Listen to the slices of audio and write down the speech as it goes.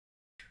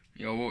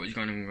Yo, what is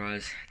going on,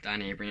 guys?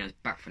 Dan here, bringing us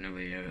back for another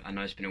video. I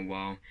know it's been a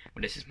while.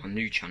 Well, this is my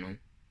new channel.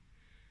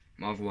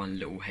 My other one,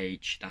 Little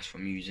H, that's for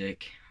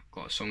music. I've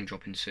got a song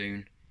dropping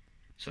soon,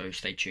 so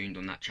stay tuned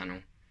on that channel.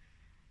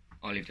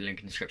 I'll leave the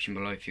link in the description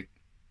below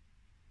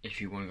if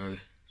you want to go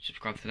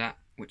subscribe to that,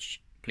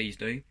 which please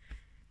do.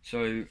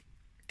 So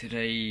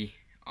today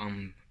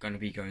I'm going to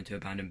be going to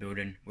an abandoned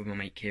building with my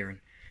mate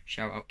Kieran.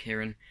 Shout out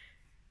Kieran.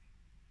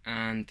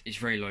 And it's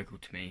very local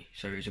to me.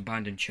 So it's an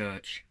abandoned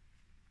church.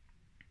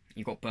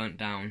 It got burnt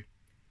down,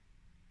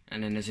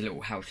 and then there's a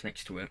little house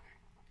next to it,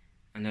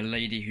 and the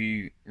lady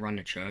who ran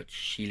the church,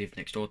 she lived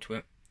next door to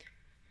it.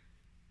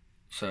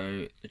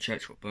 So the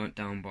church got burnt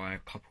down by a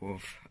couple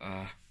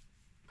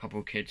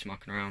of kids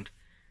mucking around.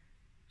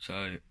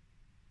 So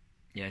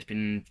yeah, it's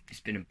been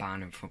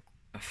abandoned for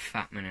a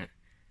fat minute.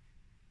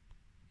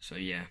 So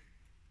yeah,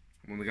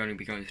 we're going to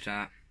be going to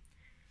that,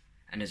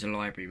 and there's a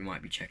library we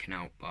might be checking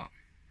out, but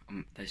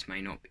this may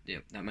not be,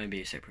 that may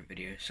be a separate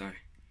video. So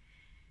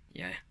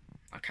yeah,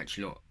 I'll catch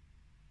you lot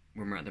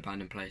when we're at the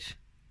abandoned place.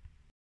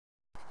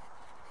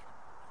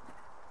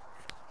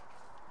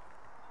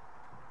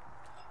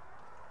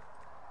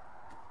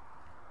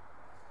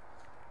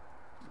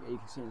 Yeah, you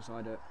can see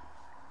inside it.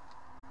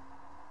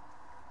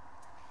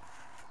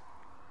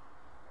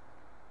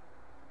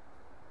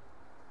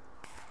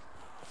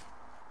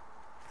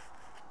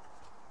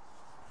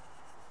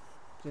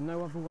 Is there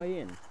no other way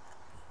in?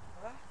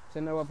 Huh? Is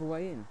there no other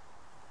way in?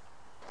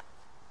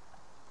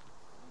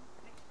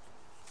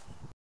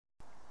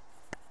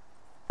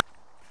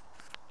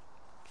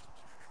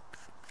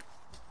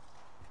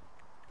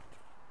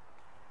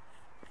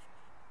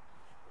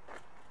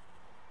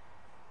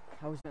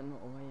 How is that not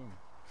a way in?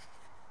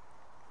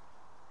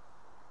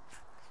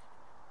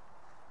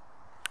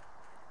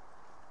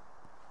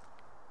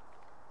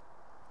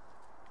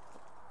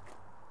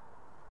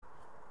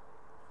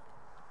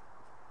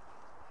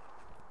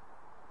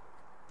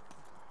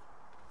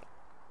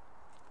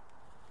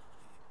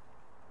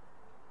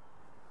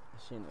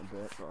 I've seen it a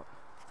bit, but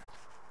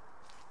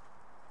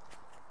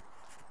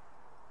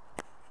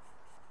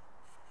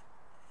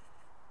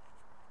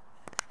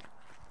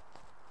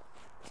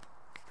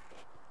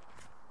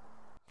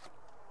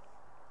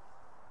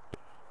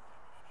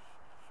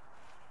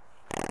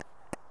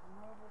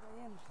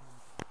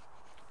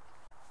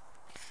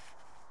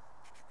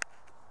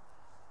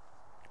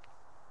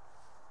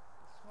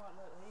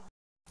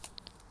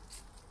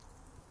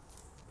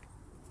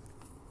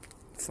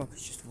fuck,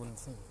 it's just a wooden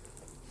thing.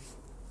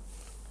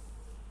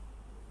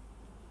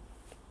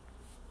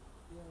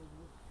 Yeah,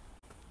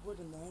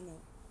 wooden though, isn't it?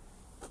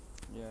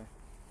 Yeah.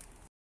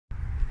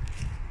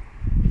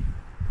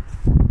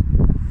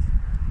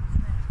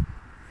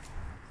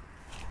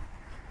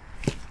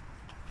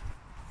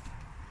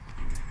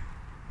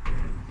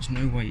 There's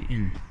no way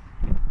in.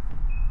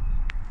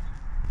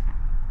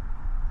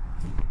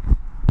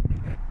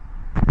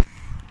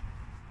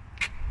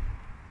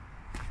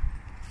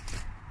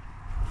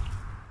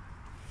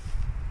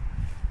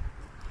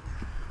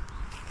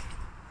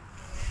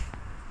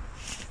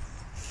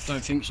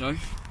 Don't think so.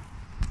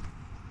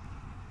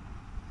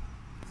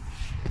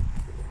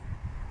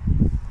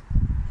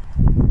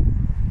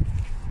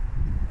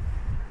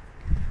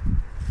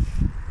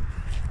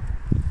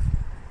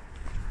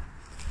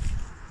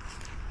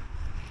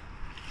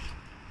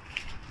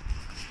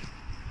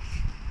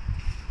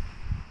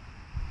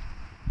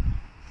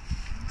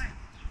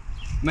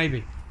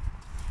 Maybe.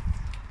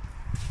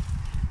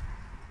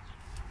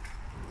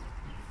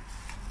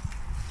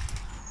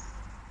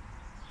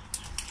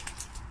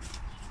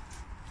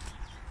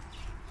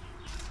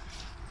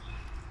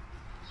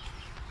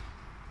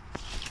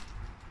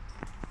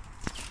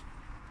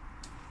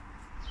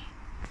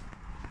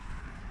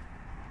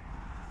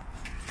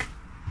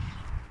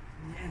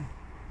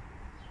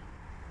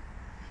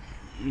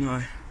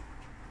 No.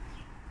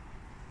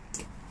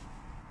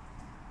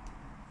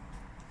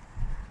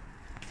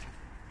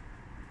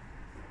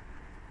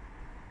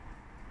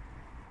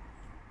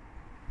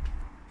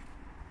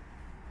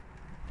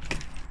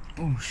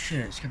 Oh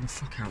shit, it's getting the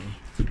fuck out of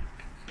me.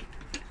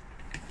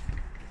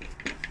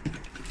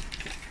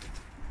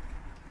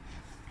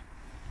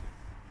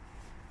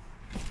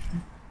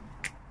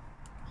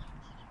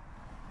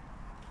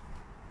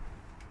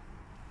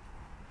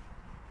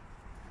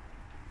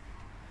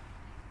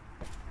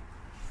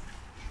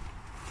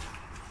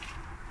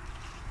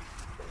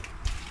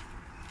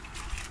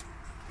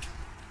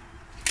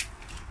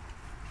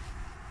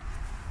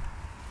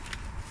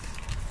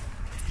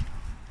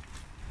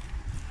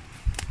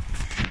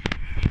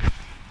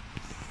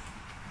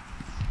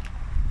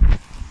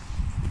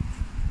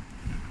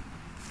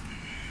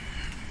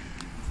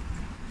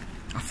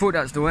 I thought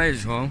that's the way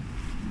as well.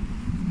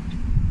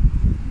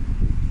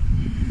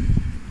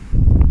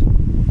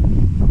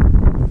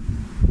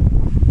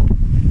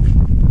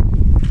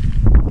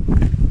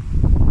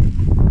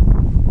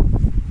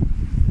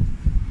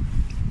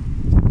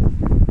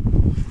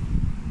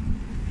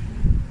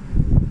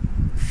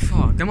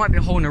 Fuck, there might be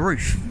a hole in the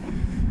roof.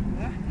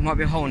 What? There might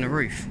be a hole in the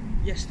roof.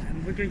 Yes,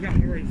 Dan, we're going to get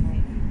on the roof,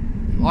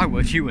 aren't we? I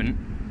would, you wouldn't.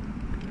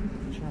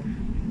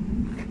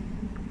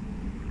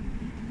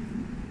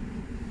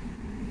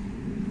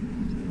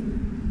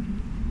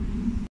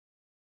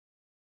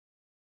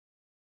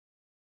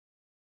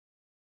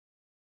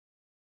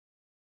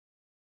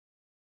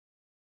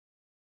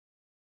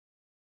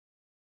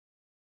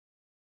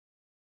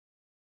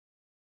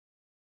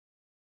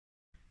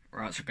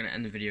 Right, so I'm going to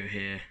end the video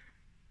here.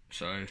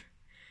 So,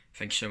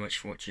 thank you so much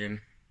for watching.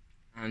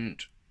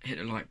 And hit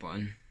the like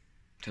button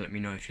to let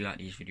me know if you like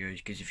these videos.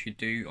 Because if you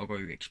do, I'll go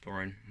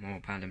exploring more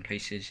abandoned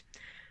places.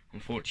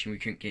 Unfortunately, we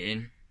couldn't get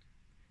in,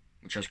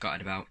 which I was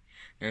gutted about.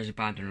 There's an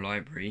abandoned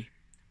library,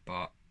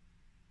 but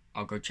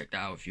I'll go check that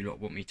out if you lot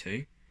want me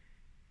to.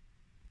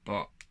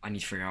 But I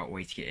need to figure out a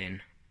way to get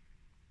in.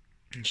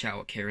 And shout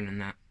out Kieran and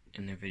that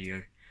in the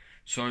video.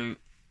 So,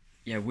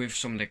 yeah, with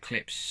some of the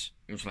clips,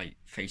 it was like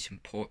facing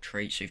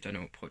portrait, so if you don't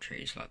know what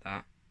portrait is, like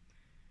that.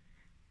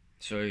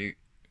 So,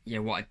 yeah,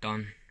 what I'd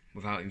done,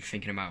 without even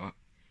thinking about it,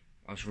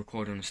 I was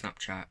recording on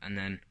Snapchat, and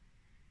then,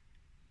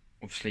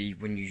 obviously,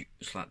 when you,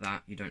 it's like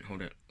that, you don't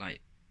hold it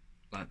like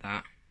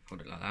that,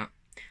 hold it like that.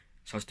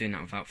 So I was doing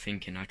that without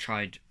thinking. I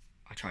tried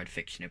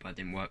fixing it, but it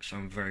didn't work, so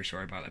I'm very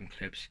sorry about them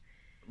clips.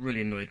 It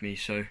really annoyed me,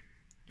 so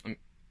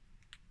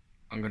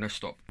I'm gonna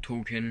stop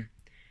talking.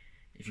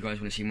 If you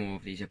guys want to see more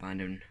of these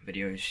abandoned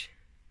videos,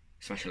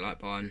 smash the like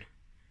button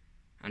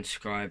and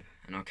subscribe,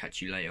 and I'll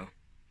catch you later.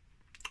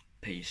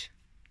 Peace.